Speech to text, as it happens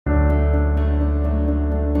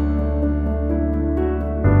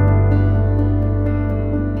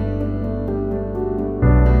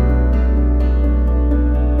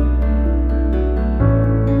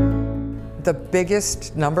The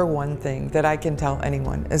biggest number one thing that I can tell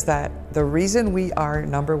anyone is that the reason we are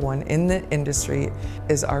number one in the industry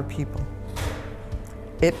is our people.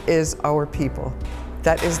 It is our people.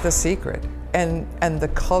 That is the secret. And the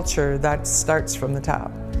culture that starts from the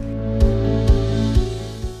top.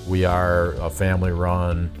 We are a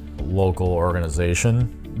family-run local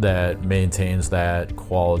organization that maintains that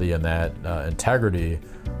quality and that integrity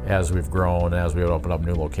as we've grown, as we open up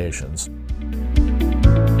new locations.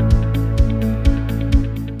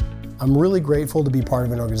 I'm really grateful to be part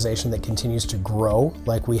of an organization that continues to grow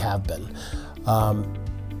like we have been.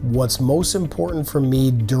 What's most important for me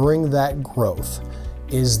during that growth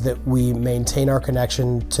is that we maintain our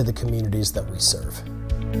connection to the communities that we serve.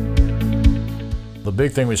 The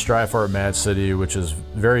big thing we strive for at Match City, which is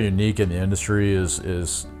very unique in the industry,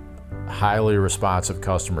 is highly responsive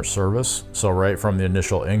customer service. So right from the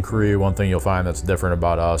initial inquiry, one thing you'll find that's different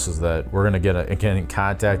about us is that we're going to get in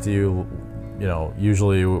contact you,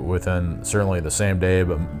 usually within certainly the same day,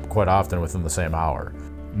 but quite often within the same hour.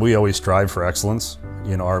 We always strive for excellence.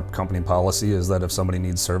 Our company policy is that if somebody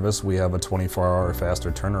needs service, we have a 24-hour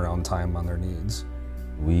faster turnaround time on their needs.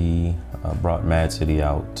 We brought Mad City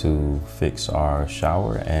out to fix our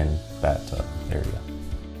shower and bathtub area.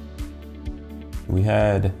 We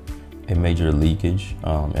had a major leakage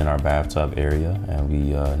in our bathtub area, and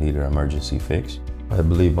we needed an emergency fix. I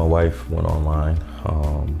believe my wife went online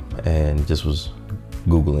and just was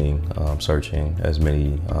Googling, searching as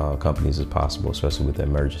many companies as possible, especially with the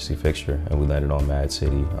emergency fixture, and we landed on Mad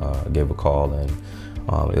City. Gave a call, and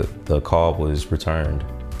the call was returned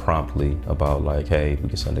promptly about like, hey, we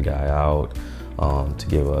can send a guy out to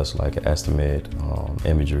give us like an estimate,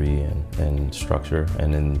 imagery and structure,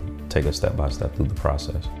 and then take us step by step through the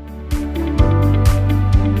process.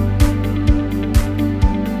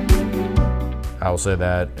 I will say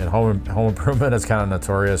that in home improvement, it's kind of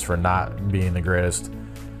notorious for not being the greatest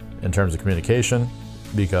in terms of communication,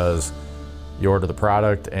 because you order the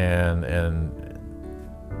product and it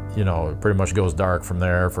pretty much goes dark from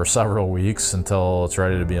there for several weeks until it's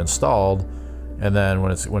ready to be installed. And then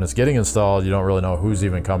when it's getting installed, you don't really know who's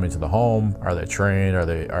even coming to the home. Are they trained?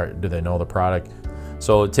 Do they know the product?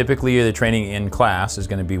 So typically the training in class is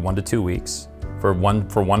going to be 1 to 2 weeks for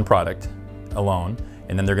one product alone.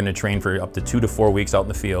 And then they're going to train for up to 2 to 4 weeks out in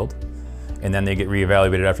the field. And then they get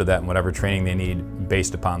reevaluated after that, and whatever training they need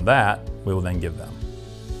based upon that, we will then give them.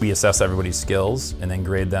 We assess everybody's skills and then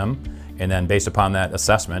grade them. And then based upon that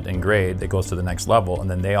assessment and grade, that goes to the next level.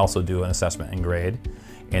 And then they also do an assessment and grade.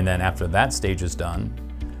 And then after that stage is done,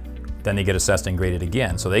 then they get assessed and graded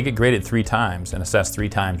again. So they get graded 3 times and assessed 3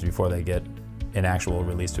 times before they get an actual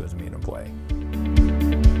release to as a meet and play.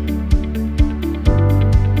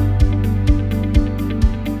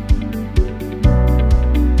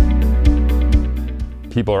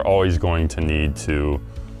 People are always going to need to,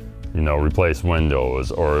 replace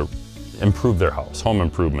windows or improve their house. Home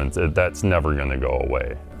improvements, that's never going to go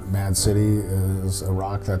away. Mad City is a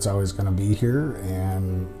rock that's always going to be here,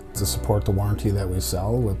 and to support the warranty that we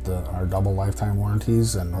sell with our double lifetime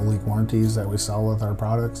warranties and no leak warranties that we sell with our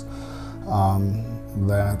products, I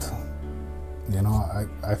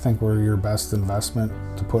think we're your best investment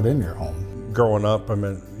to put in your home. Growing up,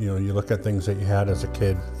 you look at things that you had as a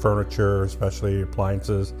kid, furniture, especially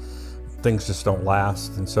appliances, things just don't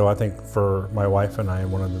last. And so I think for my wife and I,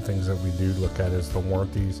 one of the things that we do look at is the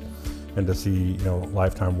warranties, and to see,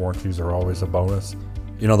 lifetime warranties are always a bonus.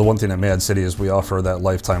 The one thing at Mad City is we offer that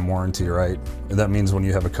lifetime warranty, right? And that means when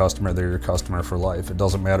you have a customer, they're your customer for life. It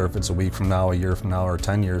doesn't matter if it's a week from now, a year from now, or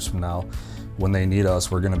 10 years from now. When they need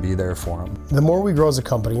us, we're going to be there for them. The more we grow as a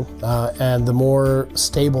company and the more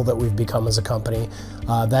stable that we've become as a company,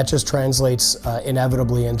 that just translates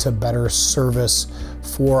inevitably into better service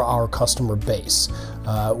for our customer base.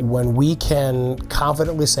 When we can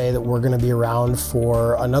confidently say that we're going to be around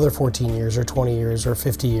for another 14 years or 20 years or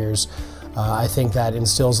 50 years, I think that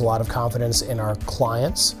instills a lot of confidence in our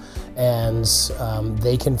clients, and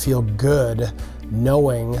they can feel good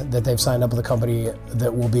knowing that they've signed up with a company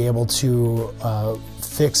that will be able to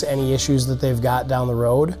fix any issues that they've got down the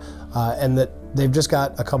road, and that they've just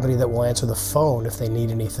got a company that will answer the phone if they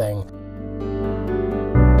need anything.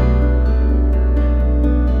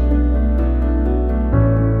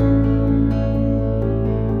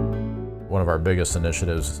 One of our biggest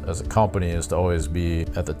initiatives as a company is to always be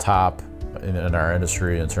at the top in our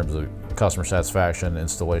industry in terms of customer satisfaction,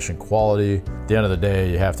 installation quality. At the end of the day,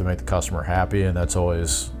 you have to make the customer happy, and that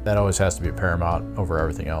always has to be paramount over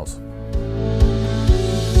everything else.